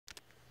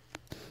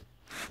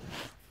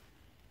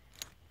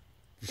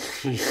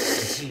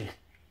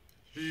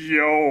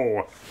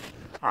Yo.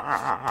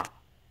 I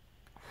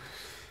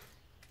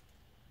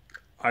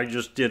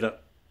just did a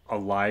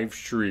live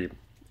stream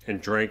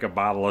and drank a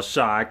bottle of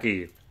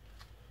sake.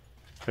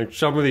 And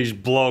some of these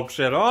blokes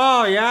said,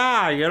 "Oh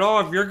yeah, you know,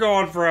 if you're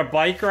going for a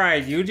bike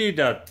ride, you need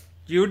to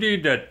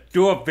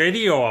do a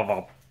video of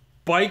a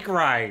bike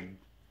ride."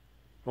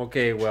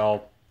 Okay,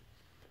 well,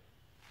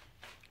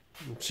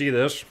 see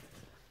this?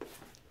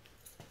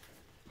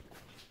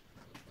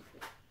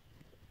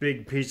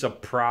 Big piece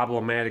of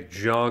problematic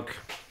junk.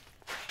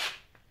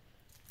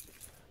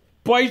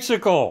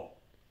 Bicycle!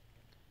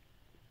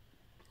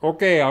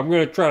 Okay, I'm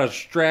gonna try to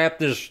strap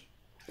this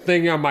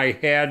thing on my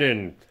head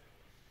and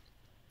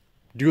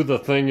do the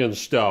thing and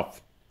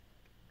stuff.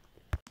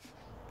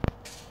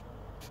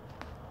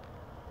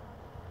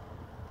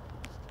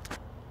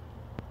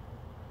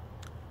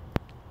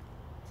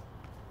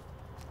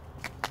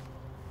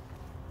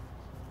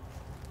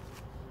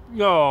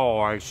 No,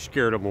 I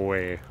scared him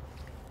away.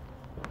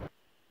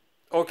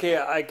 Okay,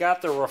 I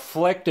got the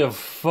reflective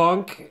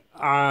funk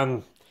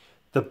on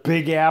the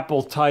Big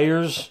Apple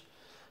tires,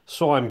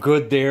 so I'm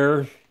good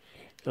there.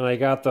 And I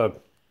got the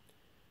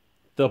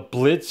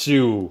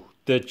Blitzu,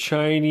 the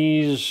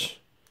Chinese.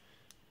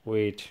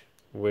 Wait,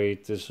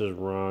 this is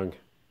wrong.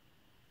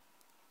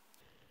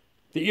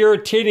 The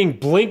irritating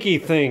blinky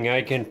thing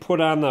I can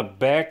put on the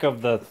back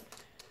of the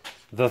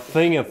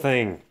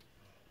thing-a-thing.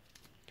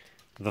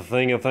 The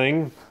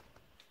thing-a-thing.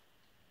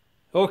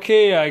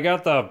 Okay, I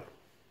got the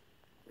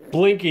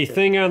blinky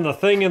thing on the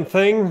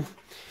thing-and-thing.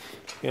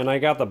 And I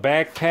got the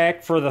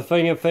backpack for the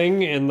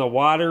thing-a-thing and the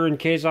water in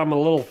case I'm a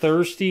little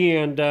thirsty,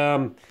 and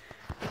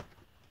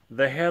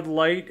the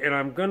headlight. And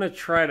I'm going to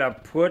try to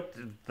put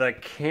the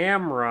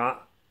camera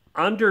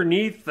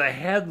underneath the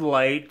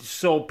headlight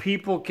so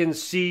people can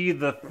see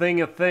the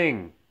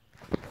thing-a-thing.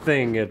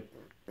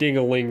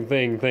 Ding-a-ling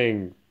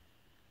thing.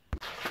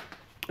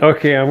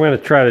 Okay, I'm going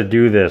to try to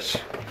do this.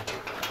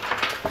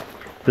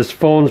 This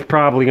phone's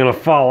probably going to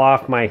fall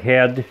off my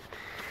head.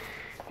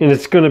 And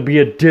it's going to be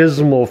a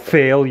dismal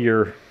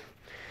failure.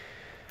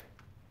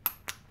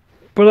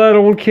 But I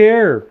don't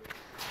care.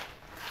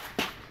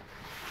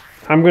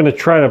 I'm going to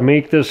try to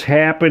make this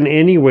happen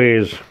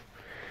anyways.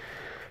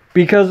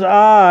 Because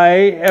I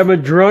am a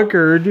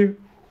drunkard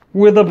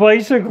with a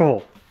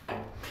bicycle.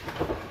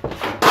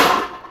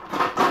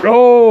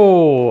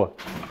 Oh!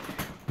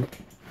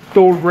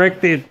 Don't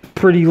wreck that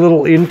pretty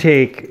little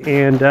intake.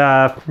 And,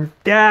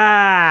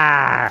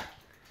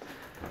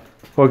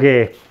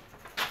 okay.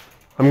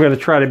 I'm going to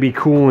try to be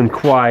cool and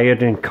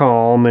quiet and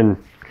calm and...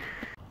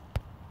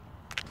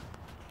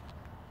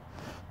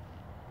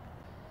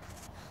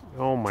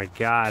 Oh my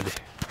God.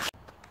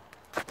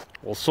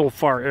 Well, so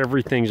far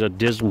everything's a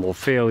dismal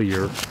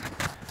failure.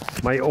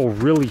 My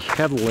really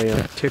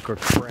headlamp took a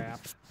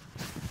crap.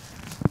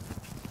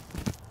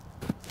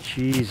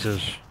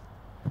 Jesus.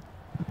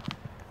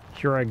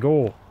 Here I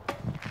go.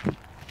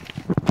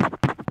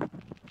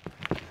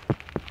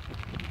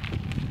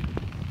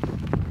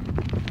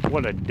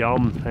 What a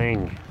dumb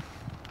thing.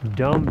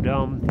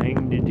 Dumb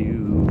thing to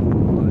do.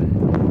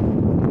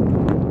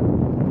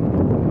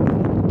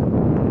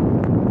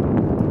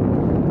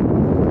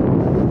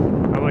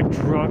 I'm a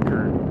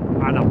drunkard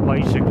on a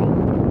bicycle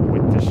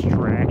with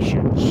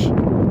distractions.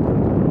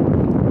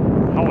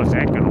 How is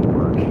that gonna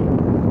work?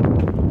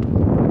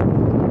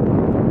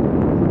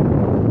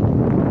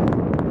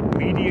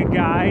 Media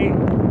guy,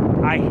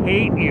 I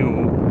hate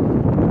you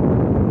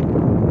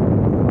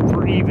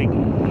for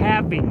even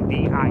having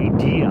the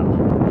idea.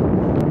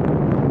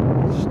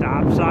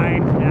 Stop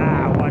sign?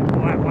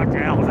 What the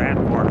hell is that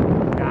for?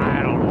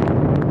 I don't know.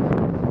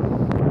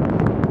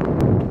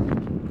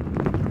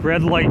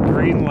 Red light,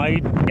 green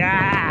light.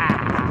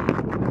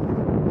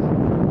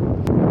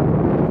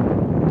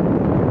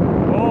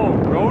 Oh,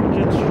 road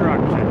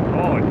construction.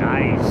 Oh,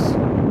 nice.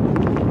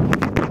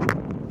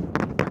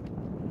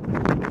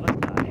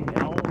 What the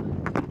hell?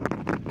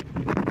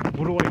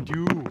 What do I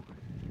do?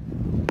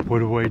 What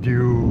do I do?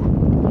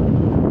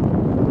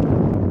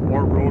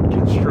 More road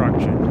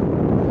construction.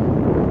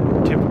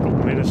 Typical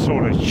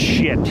Minnesota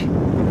shit.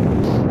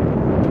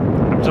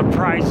 I'm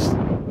surprised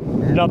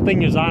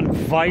nothing is on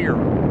fire.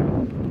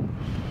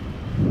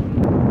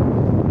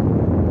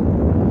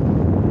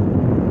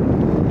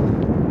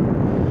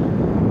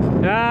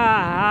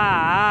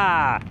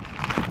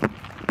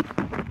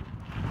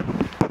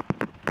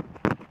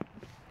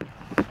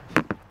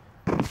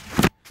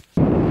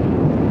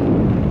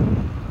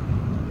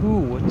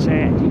 Ooh, what's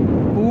that?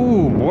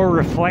 Ooh, more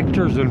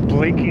reflectors and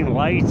blinking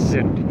lights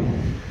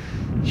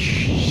and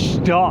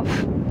stuff.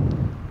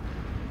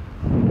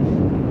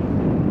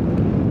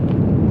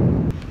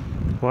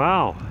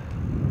 Wow.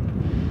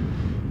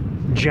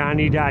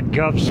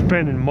 Johnny.gov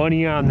spending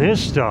money on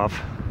this stuff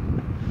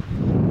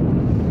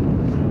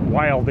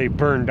while they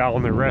burn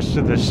down the rest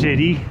of the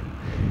city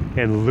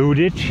and loot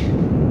it.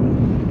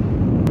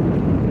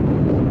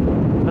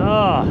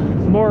 Ah,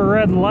 more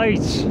red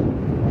lights.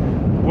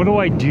 What do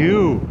I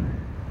do?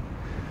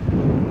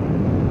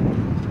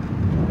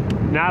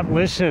 Not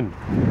listen.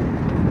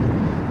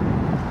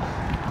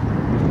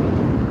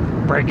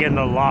 Breaking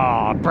the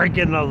law,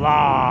 breaking the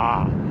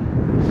law.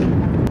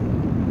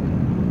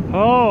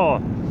 Oh,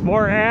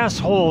 more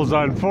assholes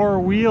on four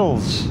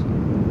wheels.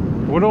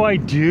 What do I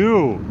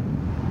do?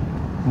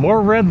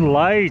 More red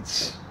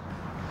lights.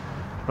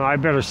 Oh, I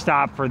better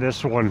stop for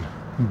this one.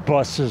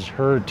 Bus is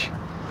hurt.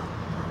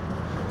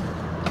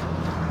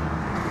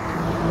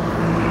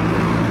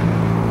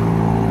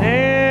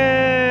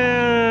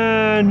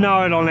 And now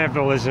I don't have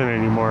to listen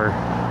anymore.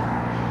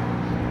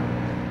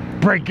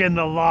 Breaking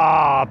the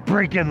law,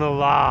 breaking the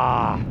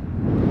law.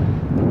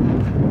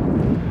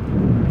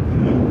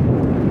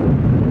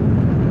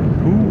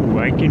 Ooh,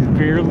 I can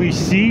barely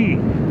see.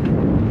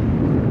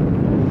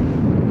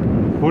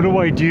 What do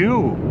I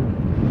do?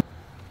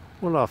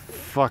 What a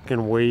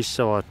fucking waste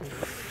of a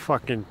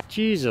fucking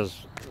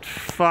Jesus.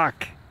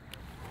 Fuck.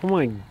 Oh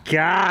my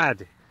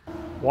God.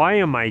 Why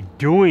am I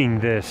doing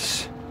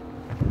this?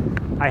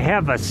 I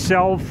have a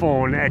cell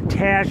phone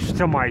attached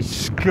to my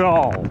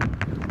skull.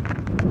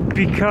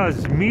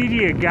 Because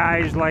media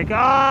guys like,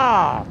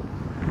 oh,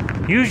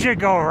 you should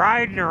go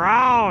riding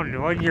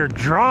around when you're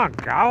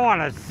drunk. I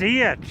want to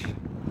see it.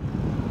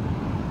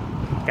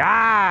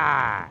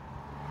 Ah.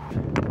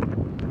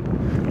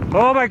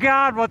 Oh my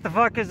God, what the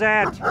fuck is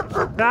that?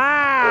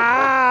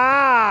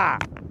 Ah!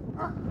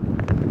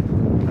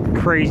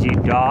 Crazy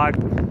dog.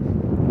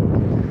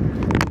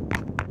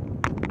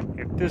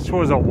 If this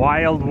was a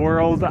wild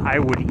world, I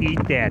would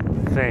eat that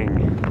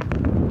thing.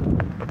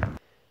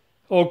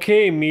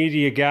 Okay,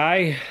 media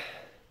guy.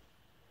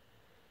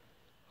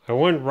 I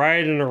went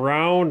riding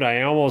around.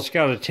 I almost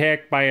got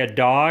attacked by a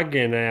dog,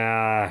 and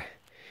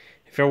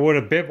if it would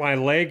have bit my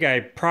leg, I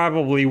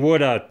probably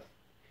would have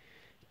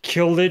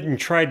killed it and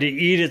tried to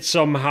eat it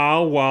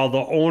somehow while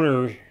the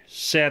owner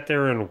sat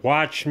there and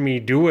watched me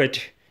do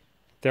it.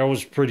 That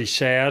was pretty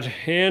sad.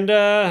 And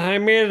I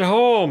made it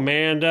home,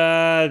 and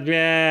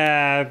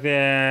yeah,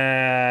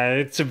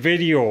 it's a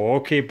video.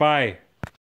 Okay, bye.